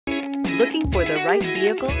Looking for the right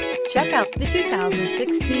vehicle? Check out the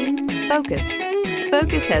 2016 Focus.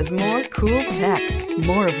 Focus has more cool tech,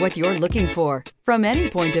 more of what you're looking for. From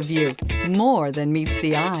any point of view, more than meets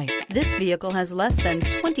the eye. This vehicle has less than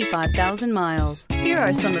 25,000 miles. Here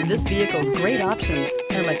are some of this vehicle's great options: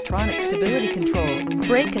 electronic stability control,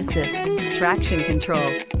 brake assist, traction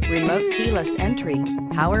control, remote keyless entry,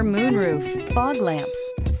 power moonroof, fog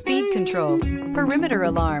lamps, speed control, perimeter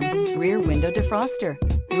alarm, rear window defroster,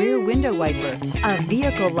 rear window wiper. A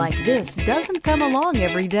vehicle like this doesn't come along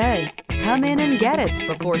every day. Come in and get it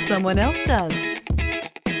before someone else does.